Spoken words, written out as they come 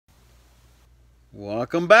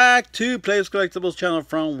Welcome back to Playdays Collectibles channel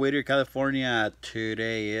from Whittier, California.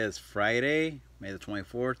 Today is Friday, May the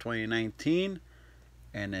 24th, 2019,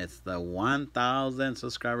 and it's the 1,000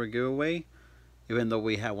 subscriber giveaway. Even though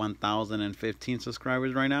we have 1,015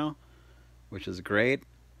 subscribers right now, which is great.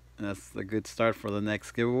 And that's a good start for the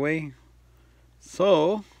next giveaway.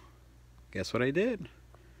 So, guess what I did?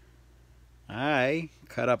 I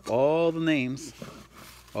cut up all the names,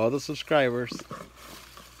 all the subscribers,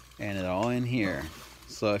 and it's all in here.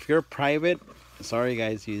 So if you're private, sorry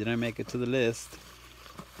guys, you didn't make it to the list.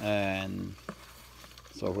 And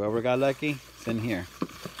so whoever got lucky, it's in here.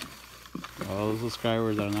 All the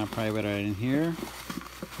subscribers that are not private are in here.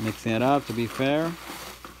 Mixing it up to be fair.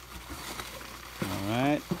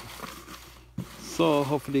 Alright. So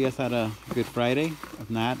hopefully you guys had a good Friday. If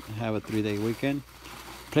not, have a 3-day weekend.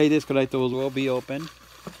 Playdays Collectibles will be open.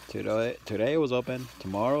 Today was open.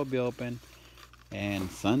 Tomorrow will be open.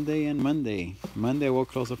 And Sunday and Monday. Monday we'll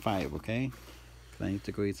close at 5, okay? I need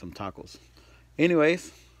to go eat some tacos.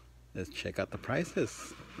 Anyways, let's check out the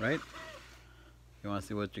prices, right? You want to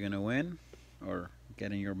see what you're going to win or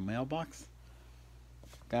get in your mailbox?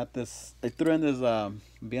 Got this. I threw in this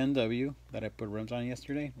BMW that I put rims on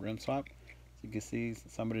yesterday. Rim swap. So you can see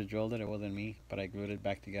somebody drilled it. It wasn't me, but I glued it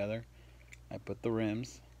back together. I put the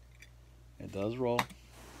rims. It does roll.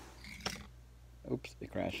 Oops,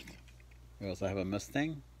 it crashed. We also have a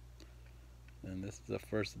Mustang. And this is the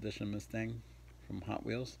first edition Mustang from Hot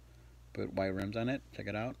Wheels. Put white rims on it. Check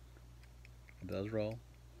it out. It does roll.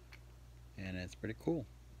 And it's pretty cool.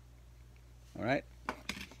 Alright.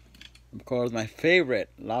 Of course, my favorite,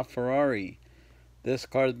 LaFerrari. This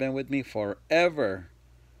car has been with me forever.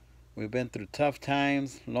 We've been through tough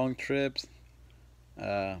times, long trips.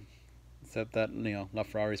 Except that, you know,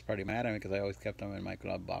 LaFerrari's pretty mad at me because I always kept them in my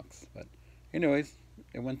glove box. But anyways,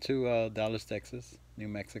 it went to Dallas, Texas, New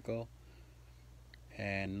Mexico,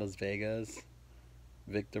 and Las Vegas,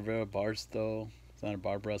 Victorville, Barstow, Santa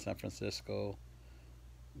Barbara, San Francisco.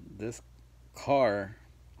 This car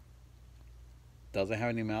doesn't have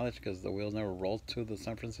any mileage because the wheels never rolled to the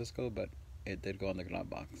San Francisco, but it did go in the glove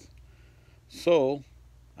box. So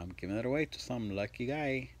I'm giving it away to some lucky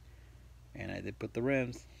guy, and I did put the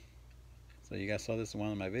rims. So you guys saw this in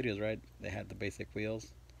one of my videos, right? They had the basic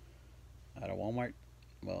wheels out of Walmart.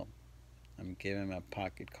 Well, I'm giving a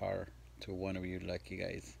pocket car to one of you lucky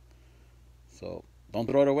guys. So don't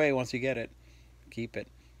throw it away once you get it. Keep it.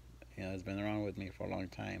 You know, it's been around with me for a long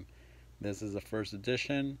time. This is the first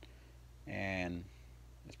edition, and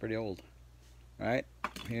it's pretty old. Alright,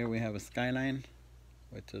 here we have a Skyline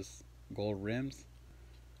with just gold rims.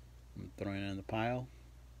 I'm throwing it in the pile.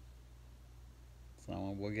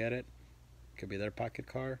 Someone will get it. Could be their pocket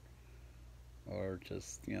car, or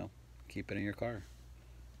just, you know, keep it in your car.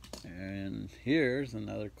 And here's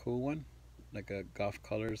another cool one, like a golf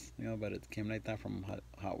colors, you know, but it came like that from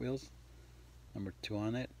Hot Wheels. Number 2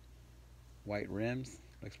 on it. White rims,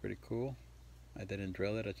 looks pretty cool. I didn't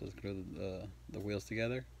drill it, I just glued the wheels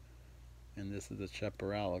together. And this is the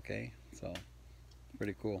chaparral, okay? So,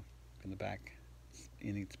 pretty cool. In the back,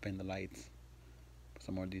 you need to paint the lights. Put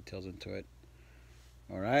some more details into it.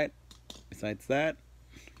 Alright, besides that,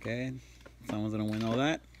 okay, someone's gonna win all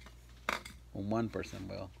that. Well, one person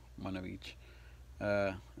will, one of each.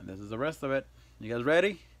 And this is the rest of it. You guys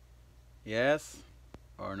ready? Yes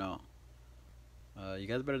or no? You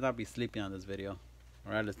guys better not be sleeping on this video.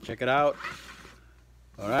 Alright, let's check it out.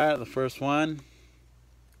 Alright, the first one.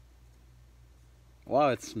 Wow,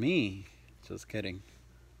 it's me. Just kidding.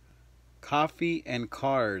 Coffee and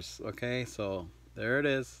Cars. Okay, so there it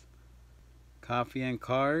is. Coffee and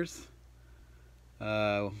Cars.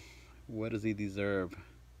 What does he deserve?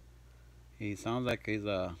 He sounds like he's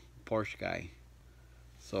a Porsche guy.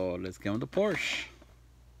 So let's give him the Porsche.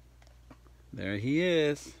 There he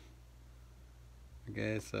is.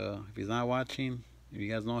 Okay, so if he's not watching, if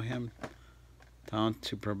you guys know him, tell him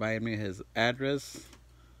to provide me his address.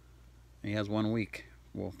 He has 1 week.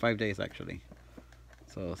 Well, 5 days actually.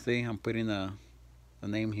 So see, I'm putting the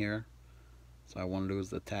name here, so I won't lose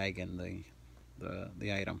the tag and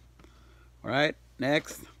the item. Alright,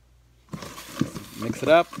 next. Mix it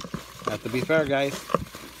up. Have to be fair, guys.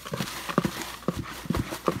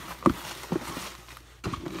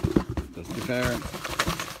 Just be fair.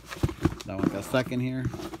 That one got stuck in here.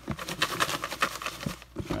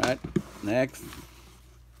 Alright, next.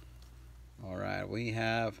 Alright, we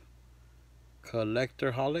have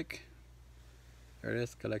Collectorholic. There it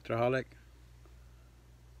is, Collectorholic.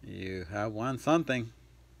 You have won something.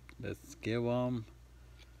 Let's give them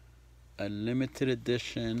a limited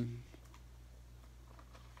edition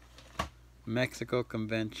Mexico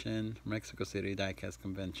Convention, Mexico City Diecast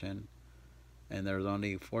Convention and there's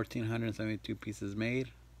only 1,472 pieces made,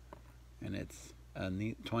 and it's a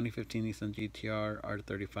 2015 Nissan GTR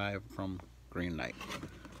R35 from Greenlight.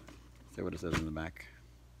 See what it says in the back.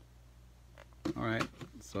 Alright,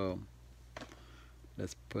 so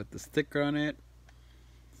let's put the sticker on it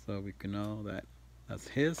so we can know that that's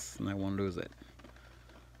his and I won't lose it.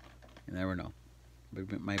 You never know.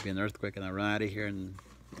 It might be an earthquake and I run out of here and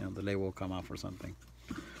the label will come off or something.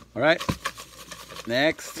 Alright,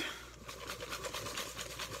 next.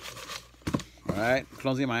 Alright,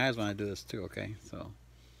 closing my eyes when I do this too, okay? So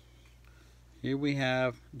here we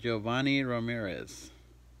have Giovanni Ramirez.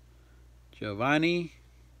 Giovanni,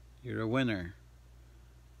 you're a winner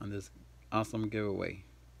on this awesome giveaway.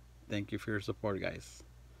 Thank you for your support, guys.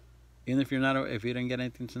 Even if if you didn't get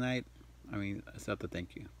anything tonight, I mean, I still have to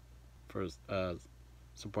thank you for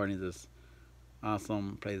supporting this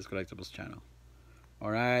awesome Playdays Collectibles channel.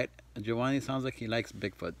 Alright, Giovanni sounds like he likes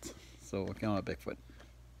Bigfoot, so we'll count on Bigfoot.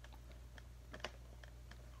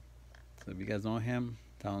 So if you guys know him,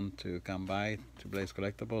 tell him to come by to Playdays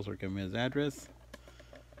Collectibles or give me his address.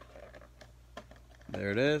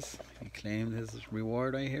 There it is. He claimed his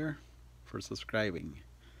reward right here for subscribing.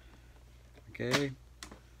 Okay,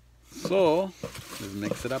 so let's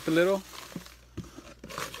mix it up a little.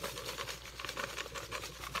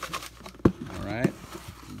 Alright,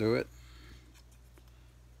 do it.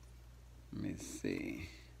 Let me see.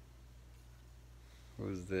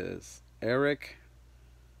 Who's this? Eric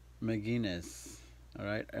McGuinness.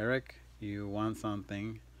 Alright, Eric, you want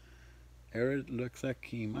something. Eric looks like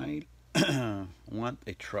he might want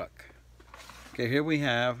a truck. Okay, here we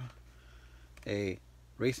have a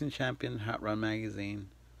Racing Champion Hot Rod Magazine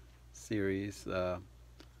series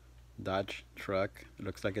Dodge truck. It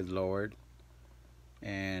looks like it's lowered.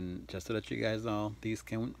 And just to let you guys know, these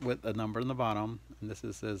came with a number on the bottom, and this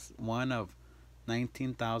is one of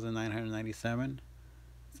 19,997.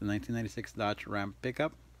 It's a 1996 Dodge Ram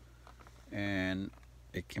pickup, and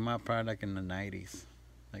it came out probably like in the 90s,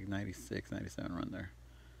 like 96, 97 around there.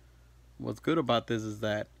 What's good about this is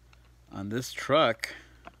that on this truck,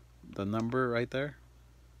 the number right there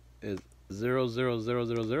is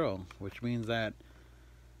 00000, which means that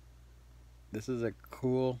this is a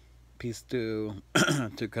cool piece to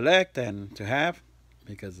to collect and to have,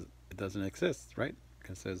 because it doesn't exist, right?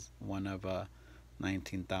 Because it's one of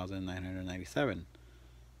 19,997.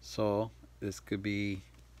 So this could be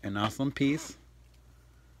an awesome piece,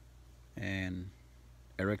 and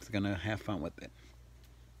Eric's gonna have fun with it.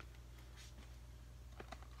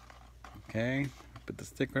 Okay, put the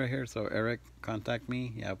sticker right here. So Eric, contact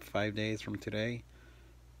me. You have 5 days from today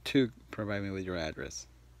to provide me with your address.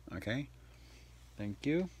 Okay, thank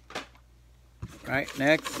you. Right,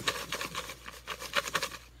 next.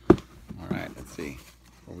 Alright, let's see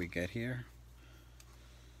what we get here.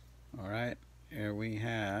 Alright, here we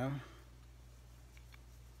have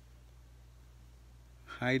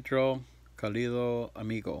Hydro Calido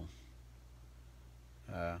Amigo.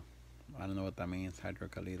 I don't know what that means, Hydro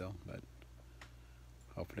Calido, but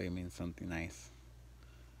hopefully it means something nice.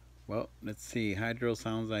 Well, let's see. Hydro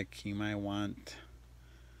sounds like he might want,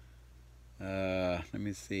 let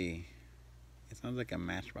me see. It sounds like a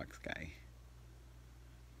Matchbox guy.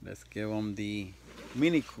 Let's give him the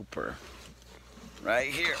Mini Cooper right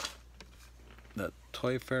here. The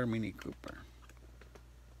Toy Fair Mini Cooper.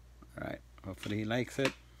 Alright, hopefully he likes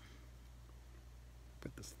it.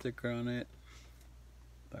 Put the sticker on it.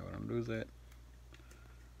 That way I don't lose it.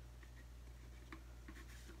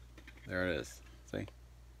 There it is. See?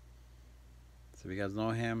 So if you guys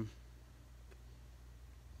know him,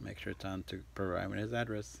 make sure to provide me his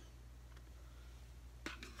address.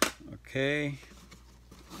 Okay.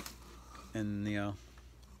 And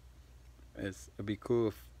it'd be cool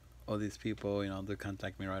if all these people, do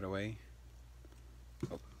contact me right away.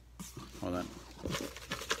 Oh, hold on.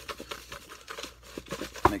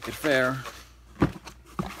 Make it fair.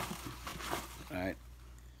 Alright,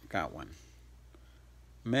 got one.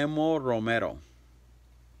 Memo Romero.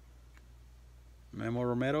 Memo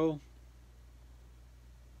Romero,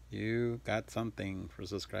 you got something for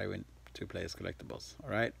subscribing to Playdays Collectibles.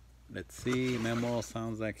 Alright, let's see. Memo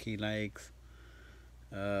sounds like he likes,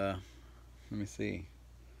 let me see,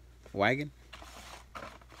 wagon.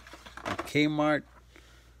 A Kmart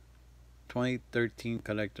 2013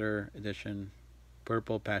 Collector Edition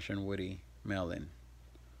Purple Passion Woody mail-in.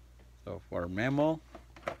 So for Memo,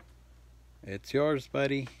 it's yours,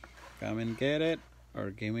 buddy. Come and get it, or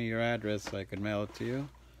give me your address so I can mail it to you.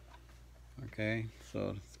 Okay,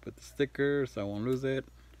 so let's put the sticker so I won't lose it.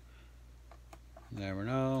 Never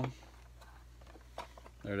know.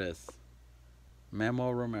 There it is. Memo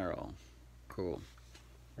Romero. Cool.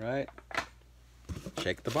 Right?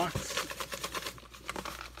 check the box.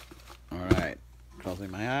 Alright,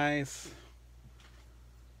 closing my eyes.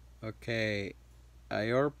 Okay,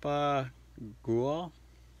 Iorpa Gual.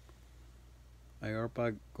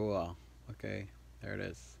 Iorpa Gual. Okay, there it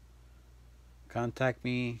is. Contact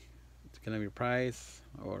me to give me your price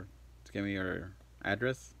or to give me your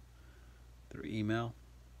address through email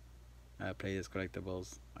at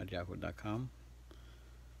playdayscollectibles@yahoo.com.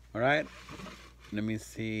 Alright, let me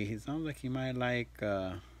see. He sounds like he might like,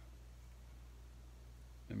 let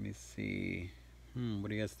me see. What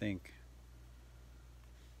do you guys think?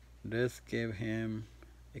 Let's give him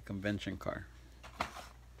a convention car.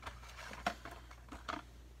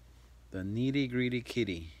 The Needy Greedy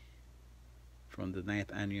Kitty from the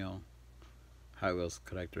 9th Annual Hot Wheels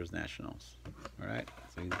Collectors Nationals. Alright,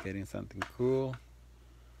 so he's getting something cool.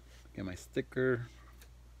 Get my sticker.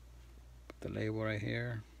 Put the label right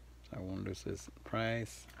here so I won't lose his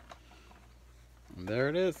price. And there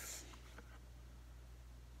it is.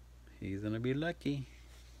 He's gonna be lucky.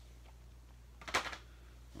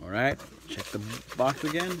 Alright, check the box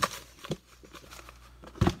again.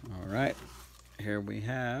 Alright, here we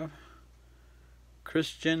have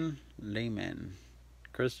Christian Layman.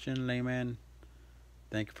 Christian Layman,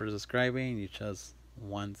 thank you for subscribing. You just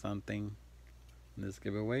won something in this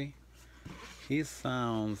giveaway. He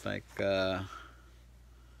sounds like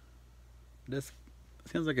this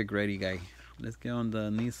seems like a Grady guy. Let's get on the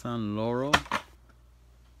Nissan Laurel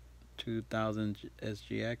 2000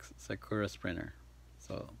 SGX Sakura Sprinter.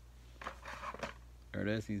 So there it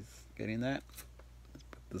is. He's getting that. Let's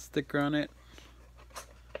put the sticker on it.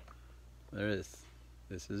 There it is.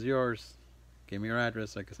 This is yours. Give me your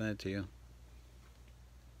address so I can send it to you.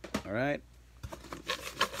 Alright.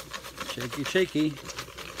 Shaky, shaky.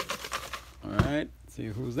 Alright. See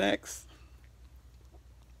who's next.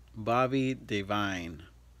 Bobby Divine.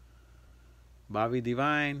 Bobby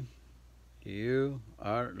Divine, you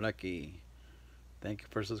are lucky. Thank you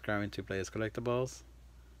for subscribing to Playdays Collectibles.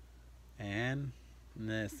 And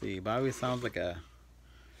let's see. Bobby sounds like a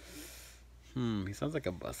he sounds like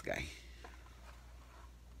a bus guy.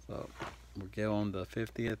 So we'll give him the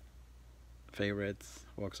 50th favorites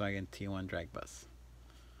Volkswagen T1 drag bus.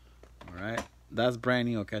 Alright. That's brand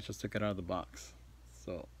new. Okay, I just took it out of the box.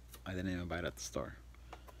 So I didn't even buy it at the store.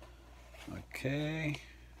 Okay.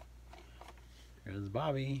 Here's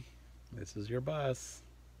Bobby. This is your bus.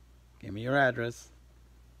 Give me your address.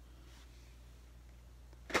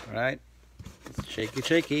 Alright. It's shaky,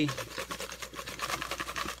 shaky.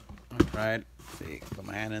 Alright. See, put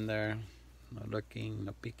my hand in there. No looking,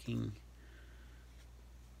 no peeking.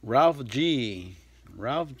 Ralph G.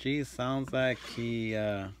 Ralph G sounds like he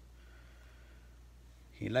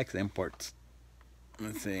likes imports.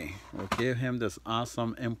 Let's see. We'll give him this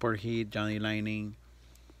awesome import heat Johnny Lining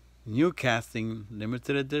new casting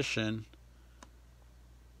limited edition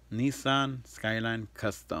Nissan Skyline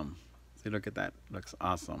Custom. See, look at that. Looks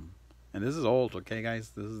awesome. And this is old, okay,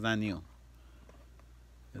 guys? This is not new.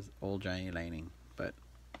 It's old Johnny Lining, but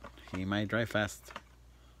he might drive fast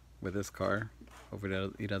with this car.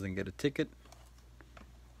 Hopefully he doesn't get a ticket,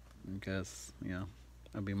 because, you know,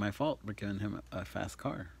 it'll be my fault for giving him a fast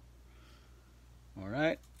car.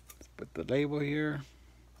 Alright, let's put the label here.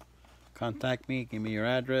 Contact me, give me your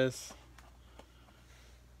address,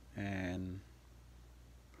 and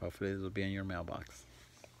hopefully this will be in your mailbox.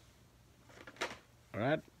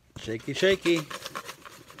 Alright, shaky, shaky.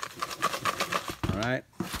 Alright,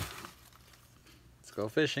 let's go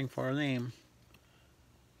fishing for a name.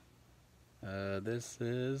 This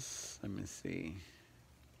is, let me see,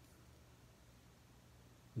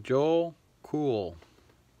 Joel Cool,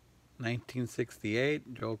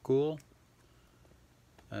 1968, Joel Cool.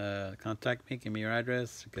 Contact me, give me your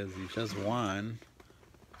address, because you just won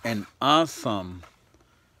an awesome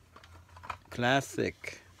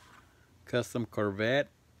classic custom Corvette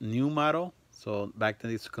new model. So back then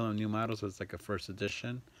they used to call them new models, so it's like a first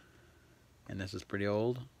edition, and this is pretty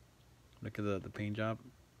old. Look at the paint job.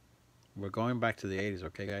 We're going back to the 80s,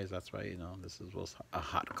 okay, guys? That's why, you know, was a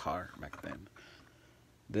hot car back then.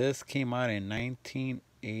 This came out in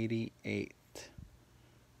 1988.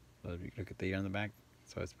 So if you look at the year on the back,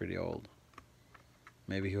 so it's pretty old.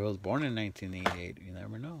 Maybe he was born in 1988. You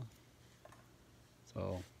never know.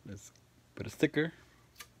 So let's put a sticker.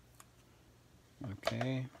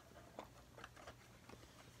 Okay.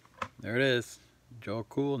 There it is. Joe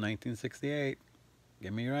Cool, 1968.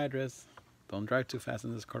 Give me your address. Don't drive too fast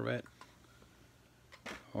in this Corvette.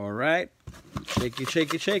 Alright. Shaky,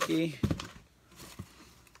 shaky, shaky.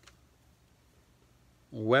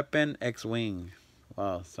 Weapon X-Wing.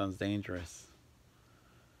 Wow, sounds dangerous.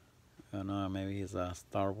 I don't know, maybe he's a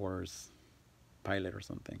Star Wars pilot or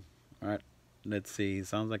something. All right, let's see.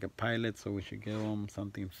 Sounds like a pilot, so we should give him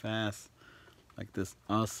something fast, like this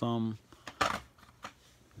awesome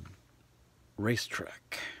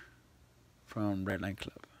racetrack from Redline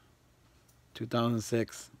Club,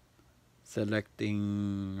 2006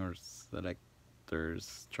 selecting or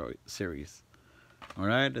selectors choice series. All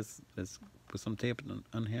right, let's put some tape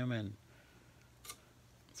on him, and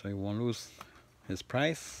so he won't lose his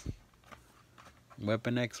price.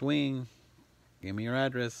 Weapon X Wing, give me your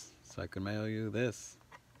address so I can mail you this,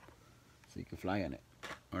 so you can fly in it.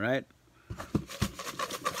 All right,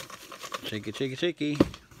 shaky, shaky, shaky.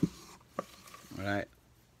 All right,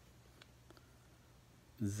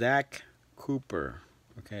 Zach Cooper.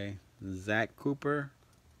 Okay, Zach Cooper,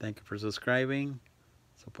 thank you for subscribing,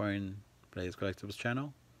 supporting Playdays Collectibles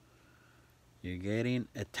channel. You're getting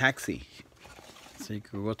a taxi, so you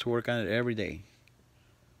can go to work on it every day.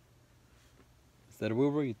 Instead of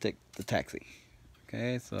Uber, you take the taxi.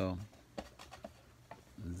 Okay, so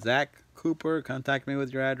Zach Cooper, contact me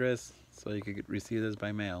with your address so you can receive this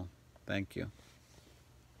by mail. Thank you.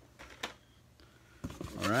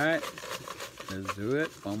 All right, let's do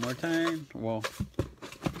it one more time. Well,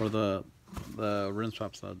 for the rim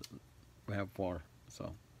swaps, we have 4.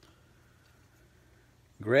 So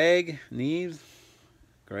Greg Neves,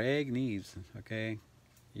 okay,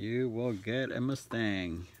 you will get a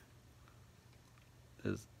Mustang.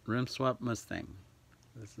 This rim swap Mustang.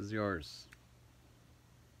 This is yours.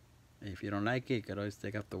 If you don't like it, you could always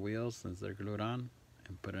take off the wheels since they're glued on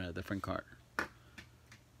and put in a different car.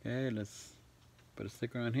 Okay, let's put a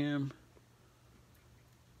sticker on him.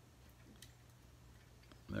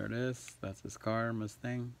 There it is. That's his car,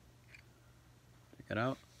 Mustang. Check it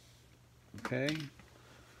out. Okay.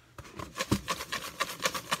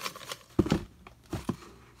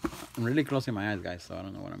 I'm really closing my eyes, guys, so I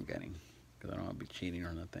don't know what I'm getting, because I don't want to be cheating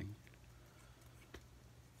or nothing.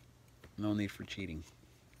 No need for cheating.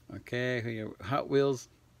 Okay, here, Hot Wheels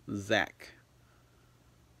Zach.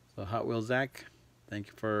 So Hot Wheels Zach, thank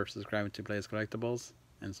you for subscribing to Playdays Collectibles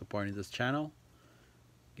and supporting this channel.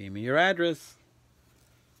 Give me your address.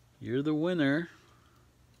 You're the winner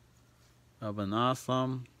of an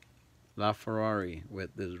awesome LaFerrari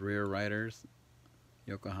with these rear riders,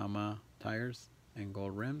 Yokohama tires, and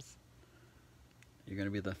gold rims. You're going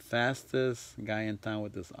to be the fastest guy in town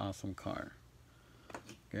with this awesome car.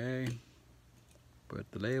 Okay. Put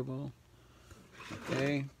the label.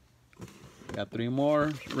 Okay. Got 3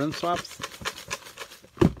 more rim swaps.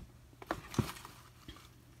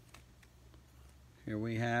 Here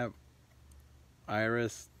we have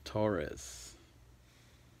Iris Torres.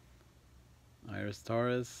 Iris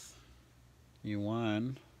Torres, you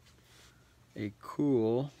won a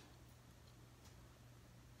cool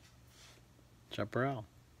Chaparral.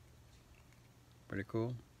 Pretty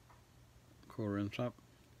cool. Cool rim swap.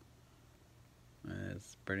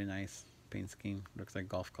 It's pretty nice paint scheme. Looks like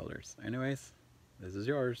golf colors. Anyways, this is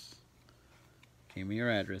yours. Give me your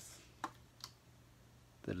address.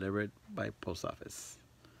 Delivered by post office.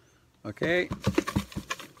 Okay.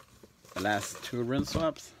 The last 2 rim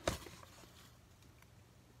swaps.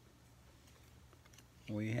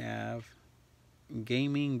 We have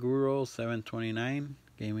Gaming Guru 729.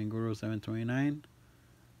 Gaming Guru 729.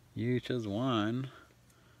 You just won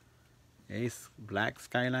a black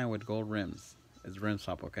Skyline with gold rims. It's rim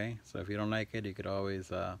swap, okay? So if you don't like it, you could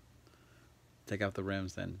always take off the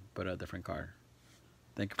rims and put a different car.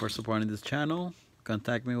 Thank you for supporting this channel.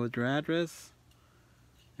 Contact me with your address,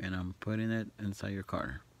 and I'm putting it inside your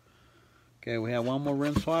car. Okay, we have 1 more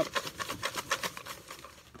rim swap.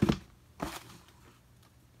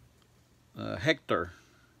 Hector.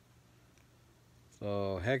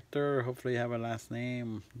 So Hector, hopefully you have a last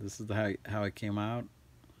name. This is how it came out.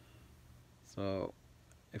 So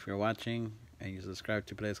if you're watching and you subscribe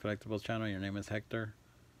to Playdays Collectibles channel, your name is Hector,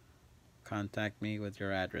 contact me with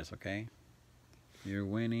your address, okay? You're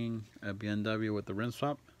winning a BMW with the rim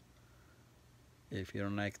swap. If you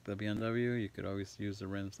don't like the BMW, you could always use the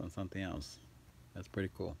rims on something else. That's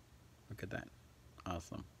pretty cool. Look at that.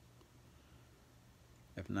 Awesome.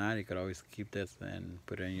 If not, you could always keep this and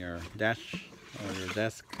put it in your dash or your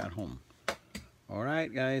desk at home.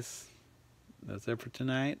 Alright, guys. That's it for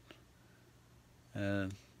tonight.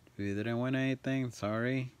 If you didn't win anything,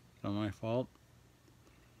 sorry. It's not my fault.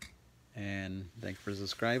 And thanks for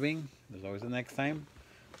subscribing. There's always the next time.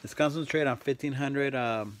 Let's concentrate on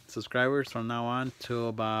 1,500 subscribers from now on to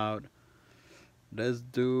about, let's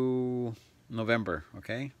do November,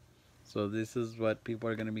 okay? So this is what people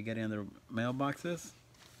are going to be getting in their mailboxes.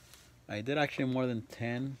 I did actually more than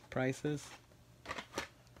 10 prices.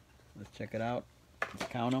 Let's check it out.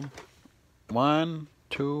 Let's count them. 1,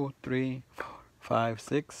 2, 3, 4, 5,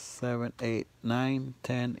 6, 7, 8, 9,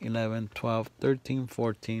 10, 11, 12, 13,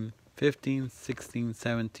 14, 15, 16,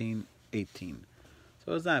 17, 18.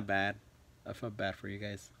 So it's not bad. I felt bad for you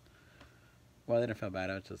guys. Well, I didn't feel bad.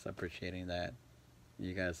 I was just appreciating that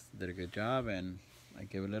you guys did a good job and I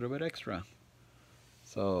give a little bit extra.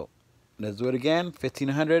 So let's do it again.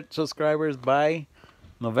 1,500 subscribers by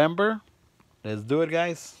November. Let's do it,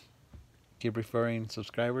 guys. Keep referring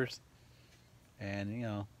subscribers. And, you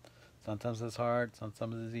know, sometimes it's hard,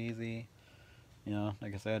 sometimes it's easy. You know,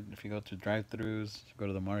 like I said, if you go to drive-thrus, go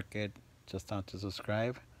to the market, just time to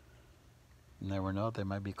subscribe. You never know, they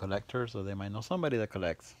might be collectors or they might know somebody that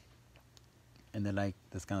collects. And they like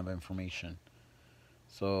this kind of information.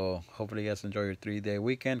 So hopefully you guys enjoy your 3-day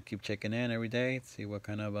weekend. Keep checking in every day, see what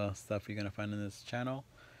kind of stuff you're going to find in this channel.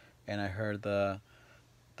 And I heard the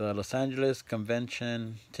Los Angeles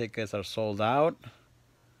convention tickets are sold out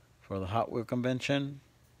for the Hot Wheel convention.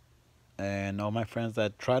 And all my friends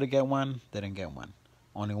that tried to get one didn't get one.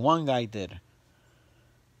 Only one guy did.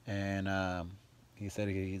 And he said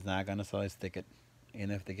he's not going to sell his ticket.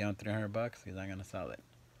 Even if they give him $300, he's not going to sell it.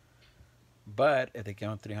 But if they give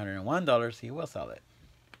him $301, he will sell it.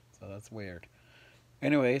 So that's weird.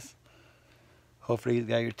 Anyways, hopefully you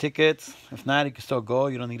got your tickets. If not, you can still go.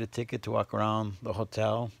 You don't need a ticket to walk around the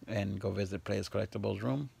hotel and go visit Playdays Collectibles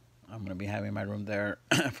room. I'm going to be having my room there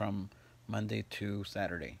from Monday to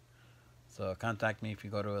Saturday. So contact me if you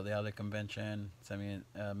go to the LA convention. Send me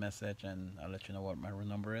a message and I'll let you know what my room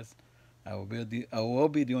number is. I will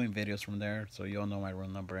be doing videos from there, so you'll know my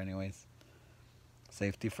room number anyways.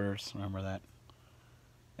 Safety first, remember that.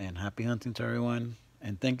 And happy hunting to everyone.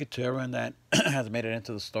 And thank you to everyone that has made it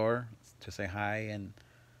into the store to say hi. And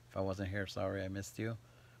if I wasn't here, sorry I missed you.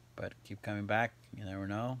 But keep coming back. You never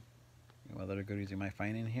know what other goodies you might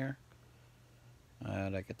find in here.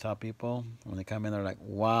 Like I tell people, when they come in, they're like,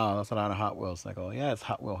 wow, that's a lot of Hot Wheels. I go, yeah, it's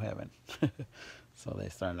Hot Wheel heaven. So they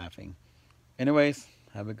start laughing. Anyways,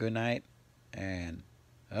 have a good night. And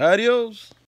adios.